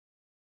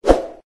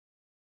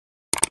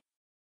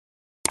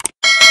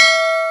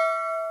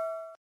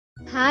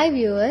Hi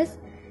viewers,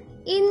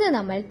 ഇന്ന്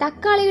നമ്മൾ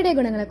തക്കാളിയുടെ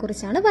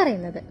ഗുണങ്ങളെക്കുറിച്ചാണ്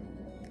പറയുന്നത്.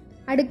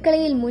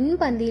 അടുക്കളയിൽ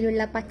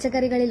മുൻപന്തിയിലുള്ള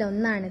പച്ചക്കറികളിൽ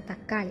ഒന്നാണ്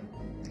തക്കാളി.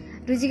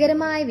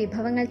 രുചികരമായ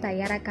വിഭവങ്ങൾ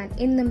തയ്യാറാക്കാൻ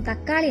എന്നും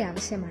തക്കാളി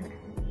ആവശ്യമാണ്.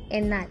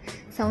 എന്നാൽ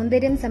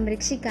സൗന്ദര്യം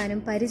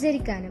സംരക്ഷിക്കാനും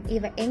പരിചരിക്കാനും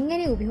ഇവ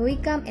എങ്ങനെ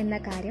ഉപയോഗിക്കാം എന്ന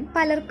കാര്യം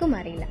പലർക്കും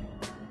അറിയില്ല.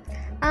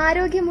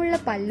 ആരോഗ്യമുള്ള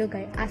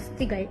പല്ലുകൾ,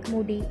 അസ്ഥികൾ,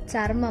 മുടി,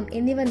 ചർമ്മം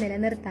എന്നിവ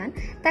നിലനിർത്താൻ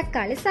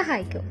തക്കാളി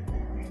സഹായിക്കും.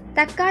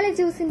 തക്കാളി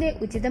ജ്യൂസിന്റെ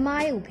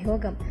ഉചിതമായ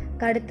ഉപയോഗം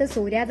കടുത്ത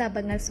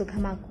സൂര്യാതാപങ്ങൾ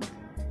സുഖമാക്കും.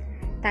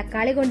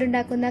 തക്കാളി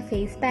കൊണ്ടുണ്ടാക്കുന്ന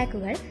ഫേസ്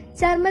പാക്കുകൾ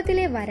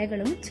ചർമ്മത്തിലെ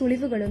വരകളും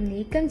ചുളിവുകളും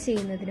നീക്കം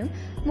ചെയ്യുന്നതിനും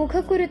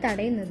മുഖക്കുരു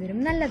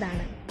തടയുന്നതിനും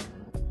നല്ലതാണ്.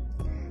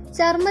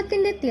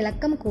 ചർമ്മത്തിന്റെ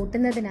തിളക്കം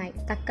കൂട്ടുന്നതിനായി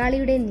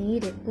തക്കാളിയുടെ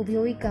നീര്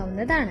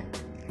ഉപയോഗിക്കാവുന്നതാണ്.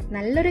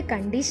 നല്ലൊരു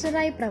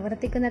കണ്ടീഷണറായി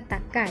പ്രവർത്തിക്കുന്ന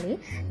തക്കാളി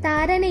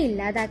താരനെ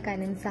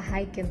ഇല്ലാതാക്കാനും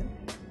സഹായിക്കുന്നു.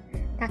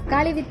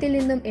 തക്കാളി വിത്തിൽ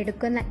നിന്നും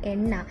എടുക്കുന്ന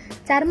എണ്ണ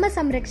ചർമ്മ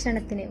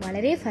സംരക്ഷണത്തിന്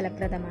വളരെ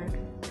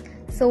ഫലപ്രദമാണ്.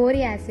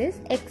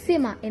 സോറിയാസിസ്,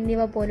 എക്സിമ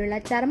എന്നിവ പോലുള്ള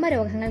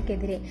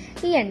ചർമ്മരോഗങ്ങൾക്കെതിരെ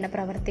ഈ എണ്ണ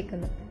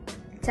പ്രവർത്തിക്കുന്നു.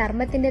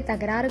 ചർമ്മത്തിന്റെ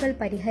തകരാറുകൾ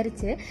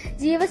പരിഹരിച്ച്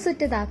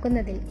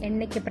ജീവസുറ്റതാക്കുന്നതിൽ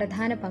എണ്ണയ്ക്ക്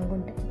പ്രധാന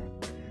പങ്കുണ്ട്.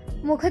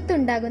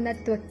 മുഖത്തുണ്ടാകുന്ന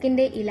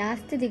ത്വക്കിന്റെ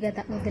ഇലാസ്തികത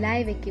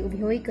മുതലായവയ്ക്ക്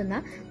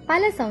ഉപയോഗിക്കുന്ന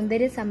പല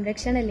സൗന്ദര്യ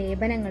സംരക്ഷണ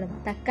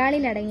ലേപനങ്ങളും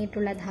തക്കാളിയിൽ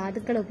അടങ്ങിയിട്ടുള്ള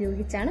ധാതുക്കൾ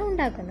ഉപയോഗിച്ചാണ്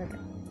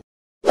ഉണ്ടാക്കുന്നത്.